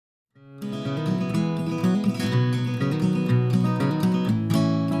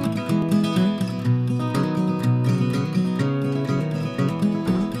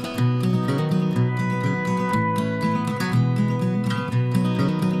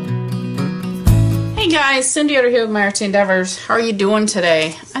guys, Cindy over here with My Artsy Endeavors. How are you doing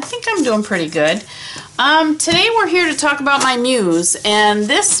today? I think I'm doing pretty good. Today we're here to talk about my Muse, and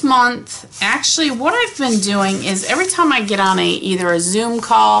this month, actually what I've been doing is every time I get on either a Zoom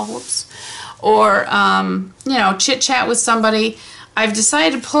call, or chit chat with somebody, I've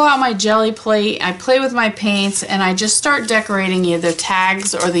decided to pull out my jelly plate, I play with my paints, and I just start decorating either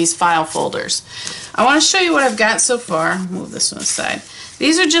tags or these file folders. I want to show you what I've got so far. Move this one aside.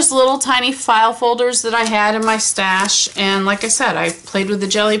 These are just little tiny file folders that I had in my stash, and like I said, I played with the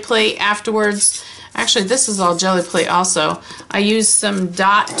jelly plate afterwards. Actually, this is all jelly plate also. I used some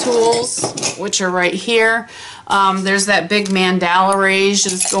dot tools, which are right here. There's that big mandala rage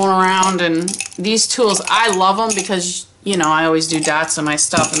that's going around, and these tools, I love them because, you know, I always do dots on my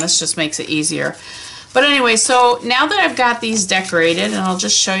stuff, and this just makes it easier. But anyway, so now that I've got these decorated, and I'll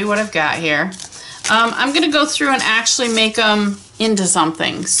just show you what I've got here, I'm going to go through and actually make them into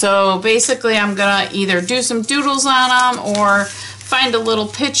something. So basically I'm going to either do some doodles on them or find a little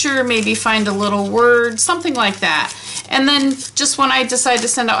picture, maybe find a little word, something like that. And then just when I decide to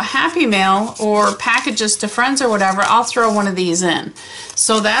send out happy mail or packages to friends or whatever, I'll throw one of these in.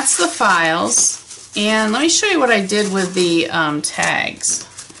 So that's the files. And let me show you what I did with the tags.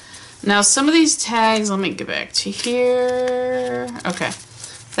 Now some of these tags, let me get back to here. Okay,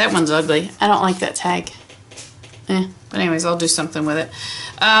 that one's ugly. I don't like that tag. But anyways, I'll do something with it.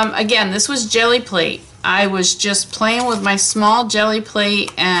 Again, this was jelly plate. I was just playing with my small jelly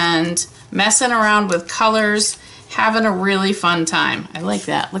plate and messing around with colors, having a really fun time. I like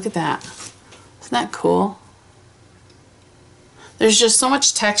that. Look at that. Isn't that cool? There's just so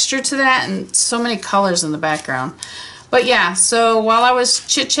much texture to that and so many colors in the background. But yeah, so while I was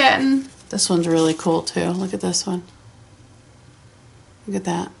chit-chatting, this one's really cool too. Look at this one. Look at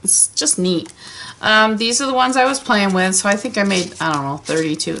that. It's just neat. These are the ones I was playing with, so I think I made, I don't know,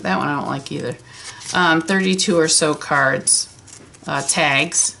 32. That one I don't like either. 32 or so cards,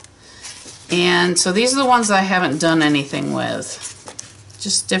 tags. And so these are the ones I haven't done anything with.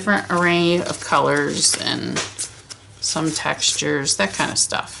 Just different array of colors and some textures, that kind of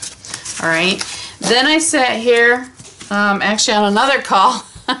stuff. Alright, then I sat here, actually on another call,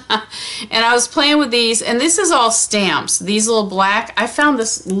 and I was playing with these, and this is all stamps. These little black, I found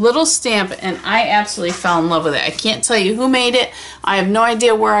this little stamp and I absolutely fell in love with it. I can't tell you who made it. I have no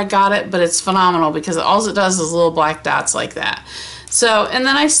idea where I got it, but it's phenomenal because all it does is little black dots like that. So, and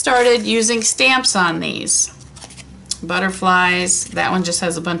then I started using stamps on these. Butterflies, that one just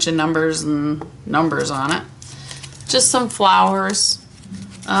has a bunch of numbers and numbers on it. Just some flowers.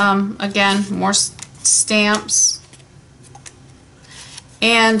 Again, more stamps.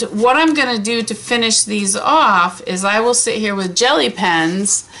 And what I'm going to do to finish these off is I will sit here with jelly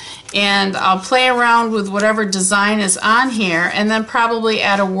pens and I'll play around with whatever design is on here and then probably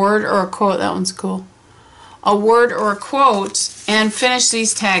add a word or a quote. That one's cool. A word or a quote and finish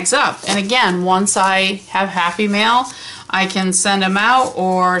these tags up. And again, once I have happy mail, I can send them out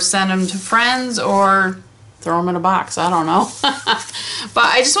or send them to friends or throw them in a box. I don't know. But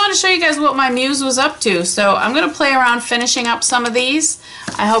I just want to show you guys what my Muse was up to. So I'm going to play around finishing up some of these.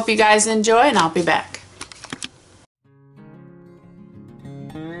 I hope you guys enjoy, and I'll be back.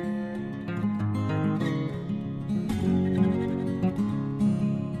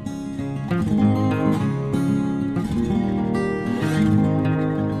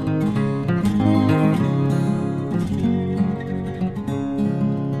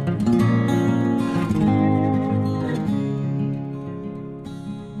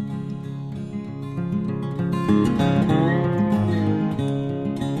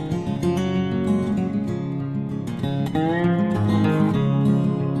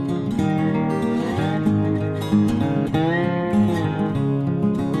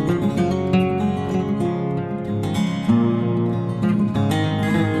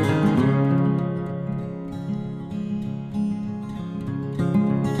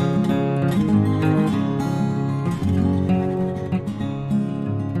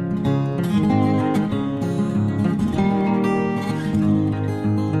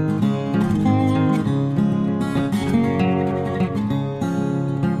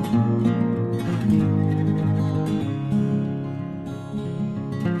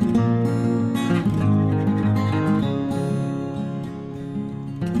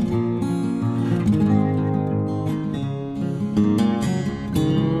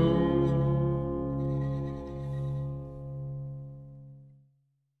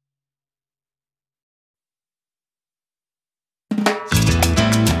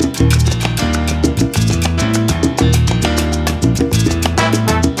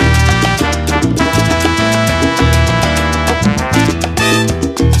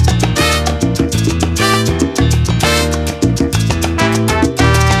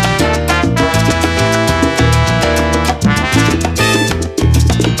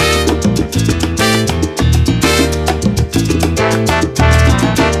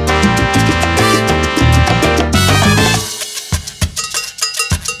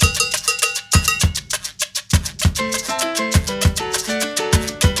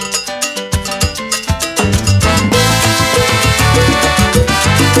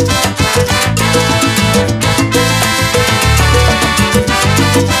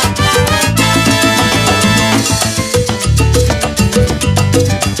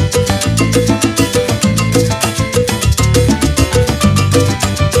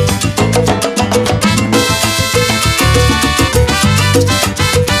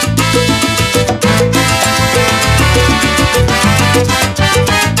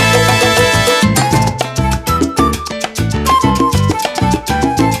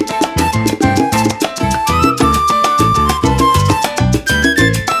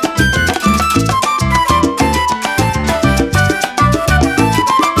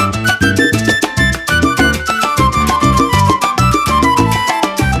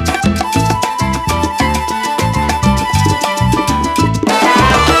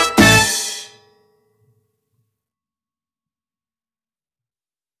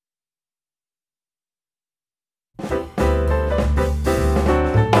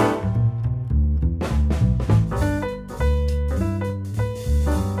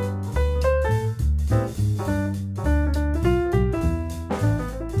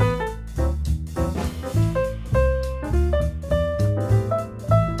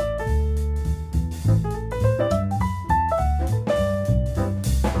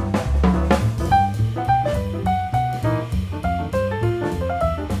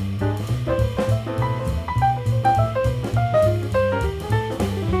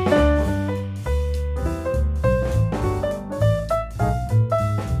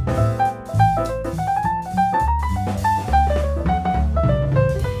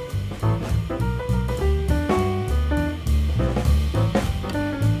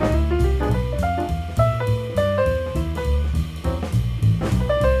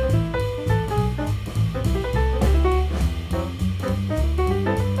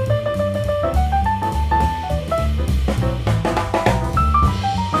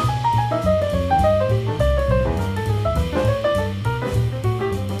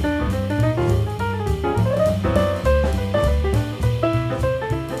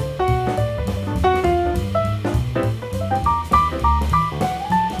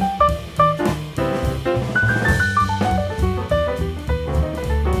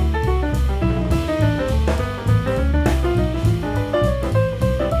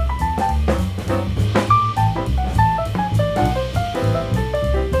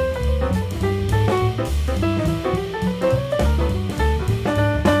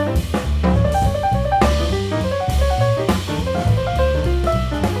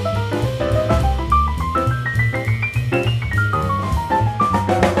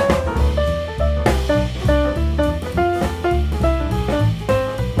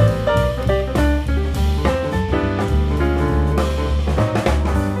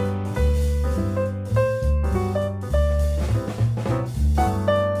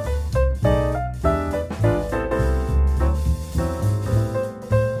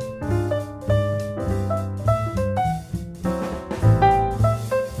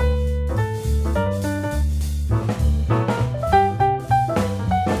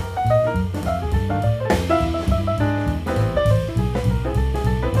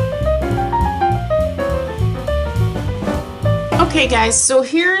 Okay guys, so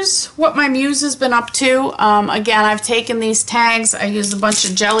here's what my Muse has been up to. Again, I've taken these tags. I used a bunch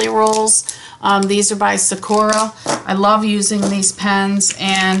of jelly rolls. These are by Sakura. I love using these pens,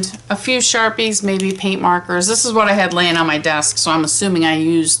 and a few Sharpies, maybe paint markers. This is what I had laying on my desk, so I'm assuming I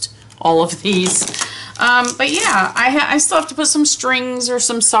used all of these. But yeah, I still have to put some strings or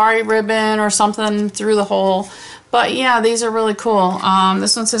some sari ribbon or something through the hole. But yeah, these are really cool.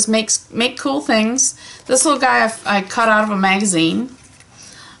 This one says make cool things. This little guy I cut out of a magazine.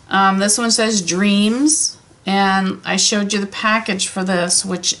 This one says dreams. And I showed you the package for this,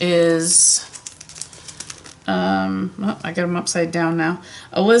 which is, oh, I got them upside down now.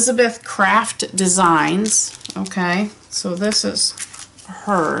 Elizabeth Craft Designs. Okay, so this is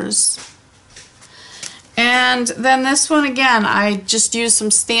hers. And then this one, again, I just used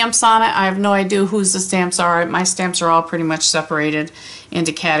some stamps on it. I have no idea whose the stamps are. My stamps are all pretty much separated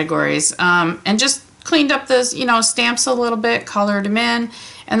into categories. And just cleaned up those, stamps a little bit, colored them in.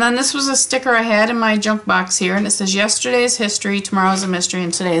 And then this was a sticker I had in my junk box here, and it says, yesterday's history, tomorrow's a mystery,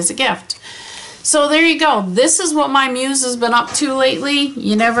 and today is a gift. So there you go. This is what my Muse has been up to lately.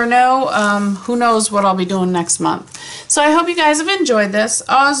 You never know. Who knows what I'll be doing next month. So I hope you guys have enjoyed this.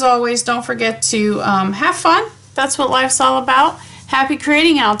 As always, don't forget to have fun. That's what life's all about. Happy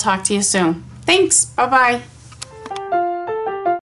creating, and I'll talk to you soon. Thanks. Bye-bye.